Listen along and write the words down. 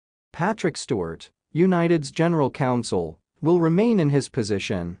Patrick Stewart, United's general counsel, will remain in his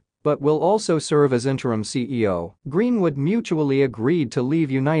position, but will also serve as interim CEO. Greenwood mutually agreed to leave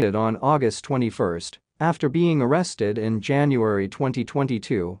United on August 21 after being arrested in January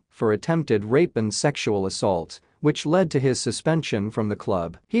 2022 for attempted rape and sexual assault, which led to his suspension from the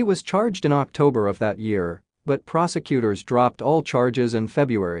club. He was charged in October of that year, but prosecutors dropped all charges in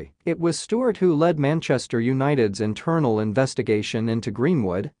February. It was Stewart who led Manchester United's internal investigation into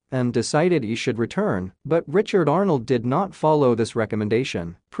Greenwood and decided he should return, but Richard Arnold did not follow this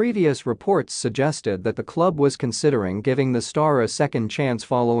recommendation. Previous reports suggested that the club was considering giving the star a second chance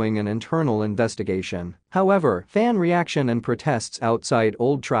following an internal investigation. However, fan reaction and protests outside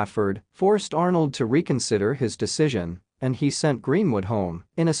Old Trafford forced Arnold to reconsider his decision, and he sent Greenwood home.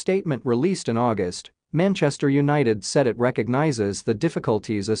 In a statement released in August, Manchester United said it recognizes the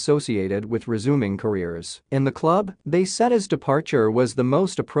difficulties associated with resuming careers in the club. They said his departure was the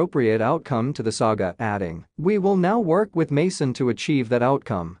most appropriate outcome to the saga, adding, "We will now work with Mason to achieve that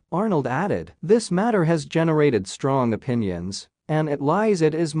outcome." Arnold added, "This matter has generated strong opinions, and it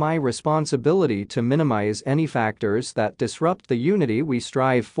is my responsibility to minimize any factors that disrupt the unity we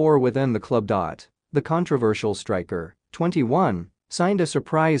strive for within the club." The controversial striker, 21, signed a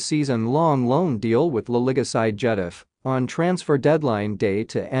surprise season-long loan deal with La Liga side Getafe on transfer deadline day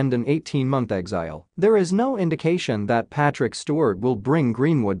to end an 18-month exile. There is no indication that Patrick Stewart will bring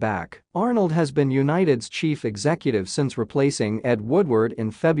Greenwood back. Arnold has been United's chief executive since replacing Ed Woodward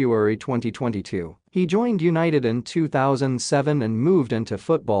in February 2022. He joined United in 2007 and moved into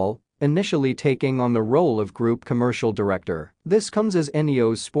football, initially taking on the role of group commercial director. This comes as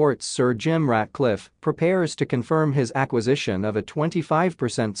Ineos Sports Sir Jim Ratcliffe prepares to confirm his acquisition of a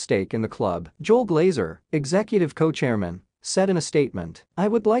 25% stake in the club. Joel Glazer, executive co-chairman, said in a statement, "I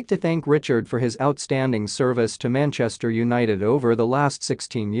would like to thank Richard for his outstanding service to Manchester United over the last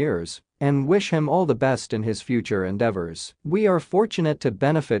 16 years and wish him all the best in his future endeavors. We are fortunate to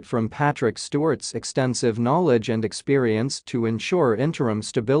benefit from Patrick Stewart's extensive knowledge and experience to ensure interim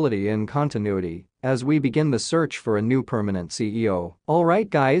stability and continuity as we begin the search for a new permanent CEO." Alright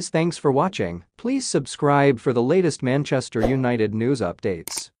guys, thanks for watching. Please subscribe for the latest Manchester United news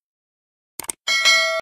updates.